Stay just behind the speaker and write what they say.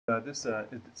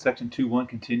Section 2.1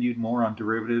 continued more on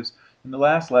derivatives. In the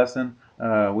last lesson,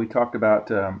 we talked about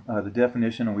the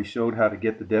definition, and we showed how to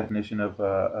get the definition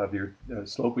of your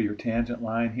slope of your tangent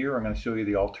line. Here, I'm going to show you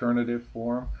the alternative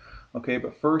form. Okay,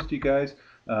 but first, you guys,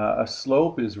 a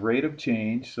slope is rate of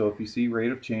change. So if you see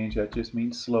rate of change, that just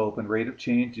means slope, and rate of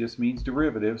change just means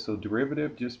derivative. So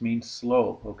derivative just means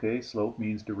slope. Okay, slope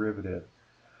means derivative.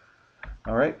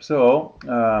 All right, so,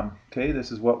 okay,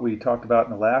 this is what we talked about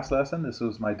in the last lesson. This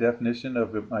was my definition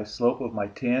of my slope of my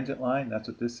tangent line. That's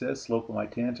what this says. Slope of my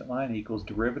tangent line equals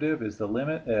derivative is the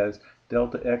limit as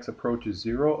delta x approaches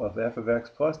 0 of f of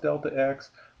x plus delta x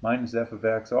minus f of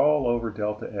x all over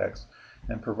delta x.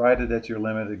 And provided that your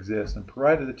limit exists. And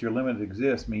provided that your limit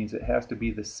exists means it has to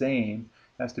be the same,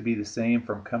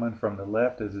 from coming from the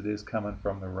left as it is coming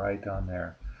from the right on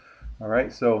there. All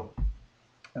right, so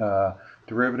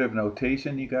derivative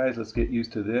notation, you guys, let's get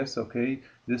used to this. Okay,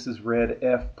 this is read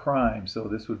f prime, so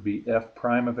this would be f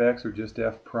prime of x or just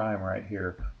f prime right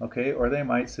here. Okay, or they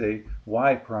might say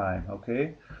y prime.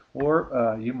 Okay,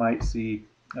 or you might see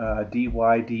dy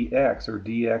dx or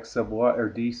dx sub y or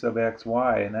d sub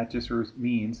xy, and that just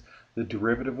means the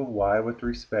derivative of y with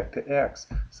respect to x.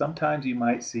 Sometimes you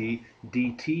might see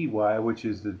dty, which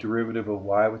is the derivative of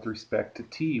y with respect to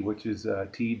t, which is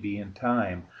t being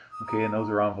time. Okay, and those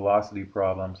are on velocity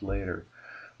problems later.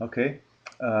 Okay,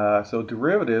 so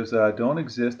derivatives don't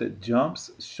exist at jumps,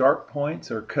 sharp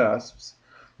points, or cusps,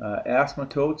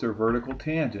 asymptotes, or vertical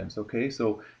tangents. Okay,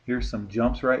 so here's some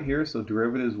jumps right here. So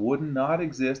derivatives would not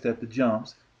exist at the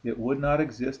jumps. It would not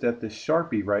exist at this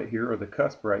sharpie right here, or the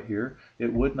cusp right here.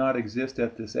 It would not exist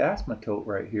at this asymptote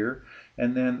right here.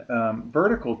 And then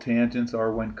vertical tangents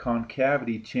are when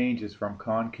concavity changes from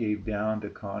concave down to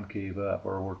concave up,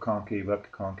 or where concave up to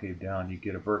concave down, you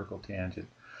get a vertical tangent.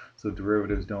 So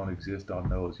derivatives don't exist on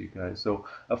those, you guys. So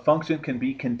a function can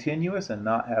be continuous and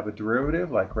not have a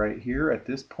derivative, like right here. At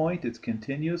this point, it's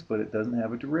continuous, but it doesn't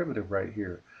have a derivative right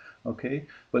here. Okay,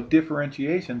 but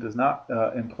differentiation does not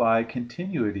imply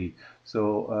continuity.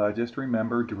 So just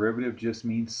remember, derivative just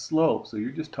means slope. So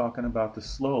you're just talking about the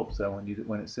slope. So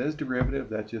when it says derivative,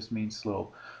 that just means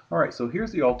slope. All right, so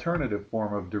here's the alternative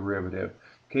form of derivative.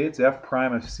 Okay, it's f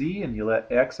prime of c, and you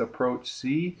let x approach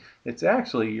c. It's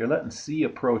actually, you're letting c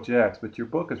approach x, but your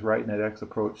book is writing at x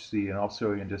approach c, and I'll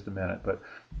show you in just a minute. But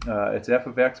it's f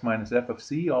of x minus f of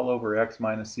c all over x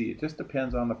minus c. It just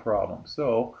depends on the problem.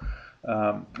 So,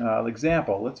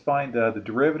 example, let's find the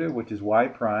derivative, which is y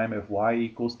prime, if y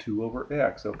equals 2 over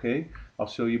x. Okay, I'll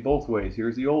show you both ways.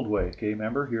 Here's the old way. Okay,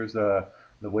 remember, here's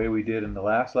the way we did in the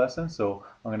last lesson. So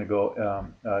I'm going to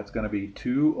go, it's going to be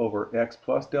 2 over x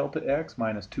plus delta x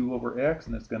minus 2 over x,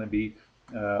 and it's going to be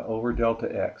over delta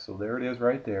x. So there it is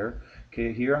right there.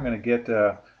 Okay, here I'm going to get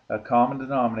a common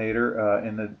denominator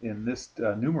in this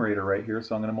numerator right here.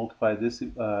 So I'm going to multiply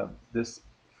this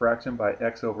fraction by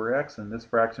x over x, and this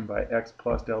fraction by x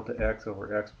plus delta x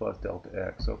over x plus delta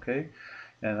x. Okay,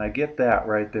 and I get that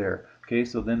right there. Okay,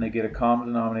 so then they get a common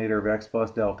denominator of x plus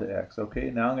delta x.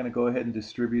 Okay, now I'm going to go ahead and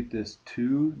distribute this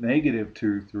negative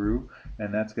 2 through,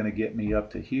 and that's going to get me up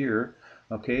to here.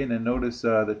 Okay, and then notice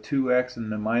the 2x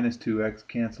and the minus 2x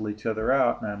cancel each other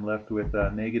out, and I'm left with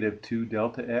negative 2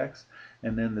 delta x.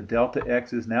 And then the delta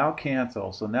x's now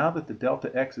cancel. So now that the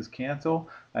delta x's cancel,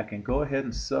 I can go ahead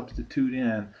and substitute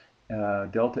in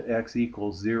delta x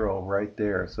equals 0 right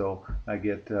there. So I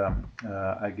get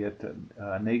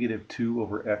negative 2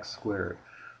 over x squared.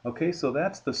 Okay, so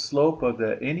that's the slope of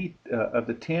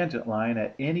the tangent line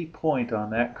at any point on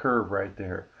that curve right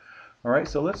there. All right,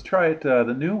 so let's try it the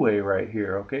new way right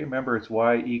here. Okay, remember it's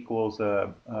y equals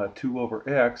 2 over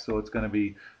x, so it's going to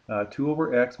be 2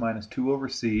 over x minus 2 over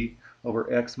c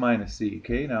over x minus c.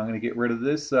 Okay, now I'm going to get rid of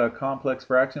this complex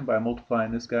fraction by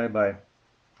multiplying this guy by,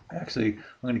 actually, I'm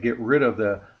going to get rid of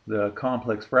the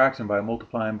complex fraction by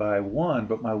multiplying by 1,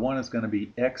 but my 1 is going to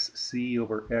be xc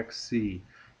over xc.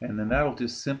 And then that'll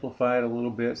just simplify it a little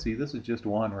bit. See, this is just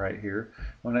 1 right here.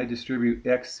 When I distribute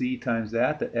xc times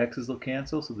that, the x's will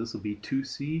cancel, so this will be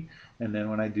 2c. And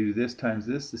then when I do this times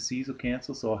this, the c's will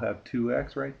cancel, so I'll have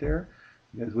 2x right there.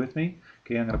 You guys with me?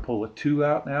 Okay, I'm going to pull a 2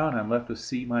 out now, and I'm left with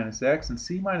c minus x. And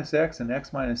c minus x and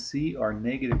x minus c are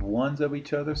negative 1s of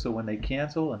each other, so when they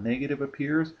cancel, a negative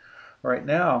appears. All right,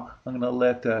 now I'm going to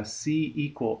let c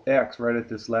equal x right at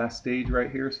this last stage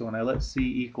right here. So when I let c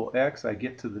equal x, I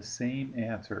get to the same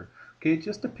answer. Okay, it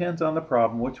just depends on the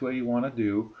problem, which way you want to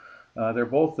do. They're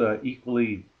both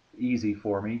equally easy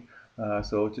for me.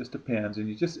 So it just depends, and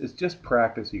it's just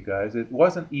practice, you guys. It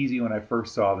wasn't easy when I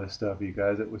first saw this stuff, you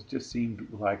guys. It was just seemed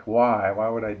like why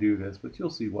would I do this? But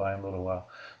you'll see why in a little while.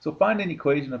 So find an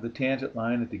equation of the tangent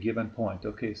line at the given point.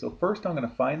 Okay, so first I'm going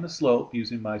to find the slope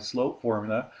using my slope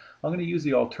formula. I'm going to use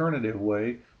the alternative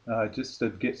way just to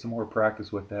get some more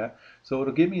practice with that. So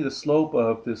it'll give me the slope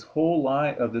of this whole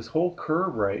line, of this whole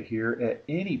curve right here at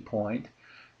any point.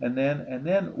 And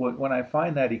then when I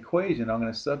find that equation, I'm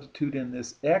going to substitute in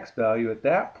this x value at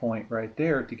that point right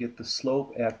there to get the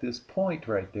slope at this point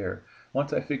right there.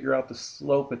 Once I figure out the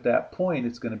slope at that point,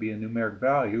 it's going to be a numeric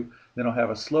value. Then I'll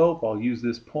have a slope. I'll use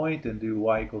this point and do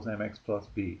y equals mx plus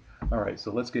b. All right,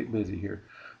 so let's get busy here.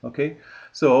 Okay,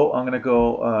 so I'm going to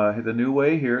go the new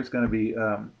way here. It's going to be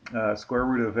square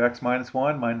root of x minus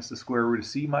 1 minus the square root of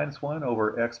c minus 1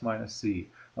 over x minus c.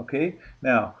 Okay,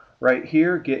 now right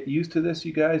here, get used to this,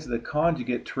 you guys. The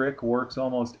conjugate trick works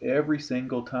almost every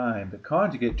single time. The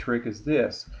conjugate trick is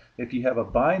this. If you have a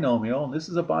binomial, and this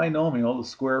is a binomial, the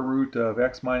square root of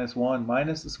x minus 1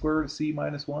 minus the square root of c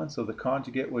minus 1, so the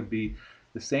conjugate would be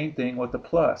the same thing with the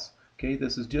plus. Okay,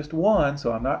 this is just 1,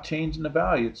 so I'm not changing the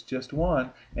value, it's just 1.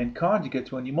 And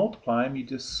conjugates, when you multiply them, you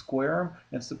just square them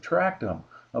and subtract them.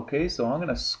 Okay, so I'm going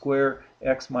to square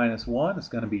x minus 1. It's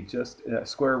going to be just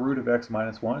square root of x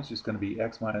minus 1. It's just going to be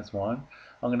x minus 1.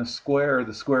 I'm going to square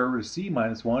the square root of c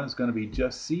minus 1. It's going to be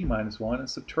just c minus 1 and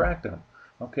subtract them.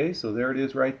 Okay, so there it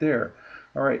is right there.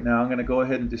 All right, now I'm going to go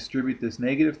ahead and distribute this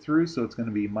negative through, so it's going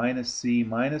to be minus c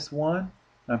minus 1.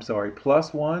 I'm sorry,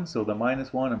 plus 1. So the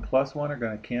minus 1 and plus 1 are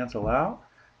going to cancel out.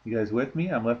 You guys with me?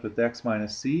 I'm left with x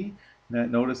minus c. Now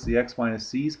notice the x minus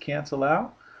c's cancel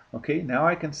out. Okay, now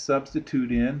I can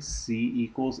substitute in c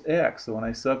equals x. So when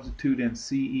I substitute in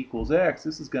c equals x,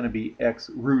 this is going to be x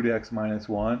root x minus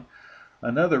 1,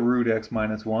 another root x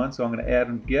minus 1. So I'm going to add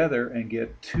them together and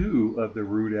get 2 of the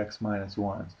root x minus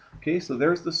 1s. Okay, so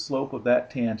there's the slope of that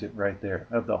tangent right there,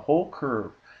 of the whole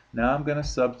curve. Now I'm going to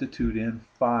substitute in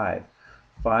 5.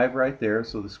 5 right there,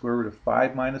 so the square root of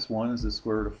 5 minus 1 is the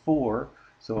square root of 4.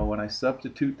 So when I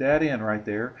substitute that in right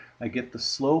there, I get the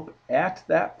slope at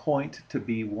that point to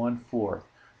be 1/4.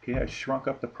 Okay, I shrunk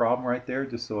up the problem right there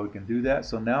just so I can do that.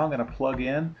 So now I'm going to plug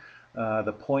in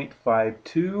the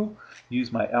 0.52,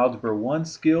 use my Algebra 1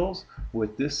 skills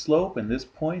with this slope and this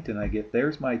point, and I get,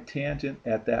 there's my tangent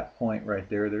at that point right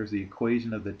there. There's the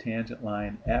equation of the tangent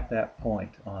line at that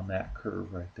point on that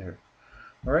curve right there.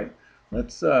 All right,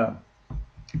 let's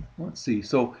see.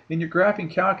 So in your graphing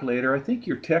calculator, I think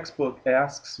your textbook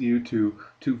asks you to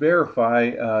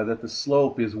verify that the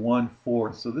slope is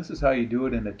 1/4. So this is how you do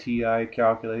it in the TI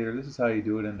calculator. This is how you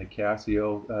do it in the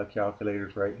Casio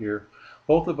calculators right here.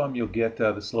 Both of them you'll get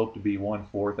the slope to be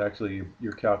 1/4. Actually,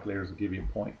 your calculators will give you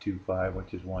 0.25,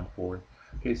 which is 1/4.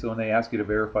 Okay, so when they ask you to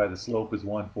verify the slope is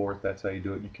 1/4, that's how you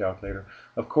do it in your calculator.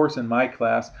 Of course, in my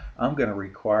class, I'm going to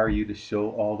require you to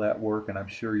show all that work, and I'm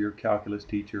sure your calculus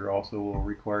teacher also will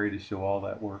require you to show all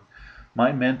that work.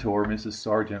 My mentor, Mrs.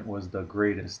 Sargent, was the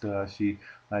greatest. She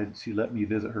let me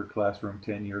visit her classroom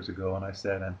 10 years ago, and I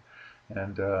sat in.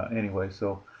 And anyway,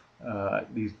 so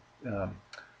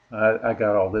I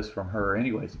got all this from her.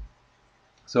 Anyways.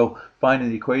 So finding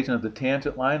the equation of the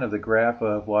tangent line of the graph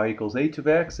of y equals h of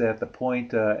x at the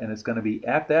point, and it's going to be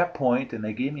at that point, and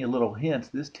they gave me a little hint,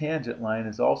 this tangent line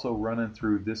is also running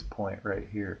through this point right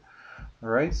here. All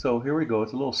right, so here we go.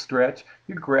 It's a little stretch.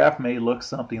 Your graph may look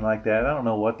something like that. I don't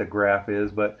know what the graph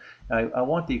is, but I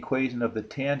want the equation of the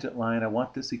tangent line. I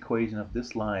want this equation of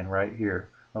this line right here.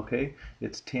 Okay,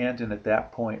 it's tangent at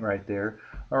that point right there.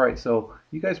 All right, so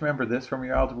you guys remember this from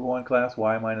your Algebra 1 class,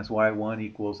 y minus y1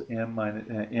 equals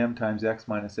m times x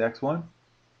minus x1,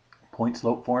 point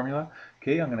slope formula.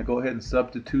 Okay, I'm going to go ahead and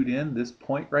substitute in this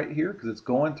point right here because it's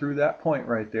going through that point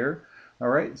right there. All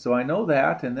right, so I know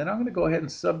that, and then I'm going to go ahead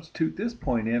and substitute this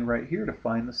point in right here to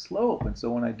find the slope. And so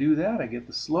when I do that, I get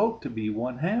the slope to be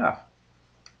 1/2.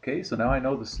 Okay, so now I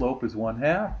know the slope is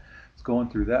 1/2. It's going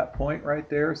through that point right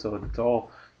there, so it's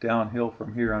all downhill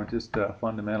from here. I'm just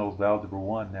fundamentals of Algebra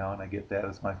 1 now, and I get that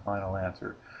as my final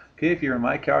answer. Okay, if you're in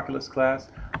my calculus class,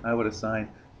 I would assign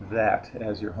that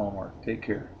as your homework. Take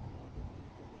care.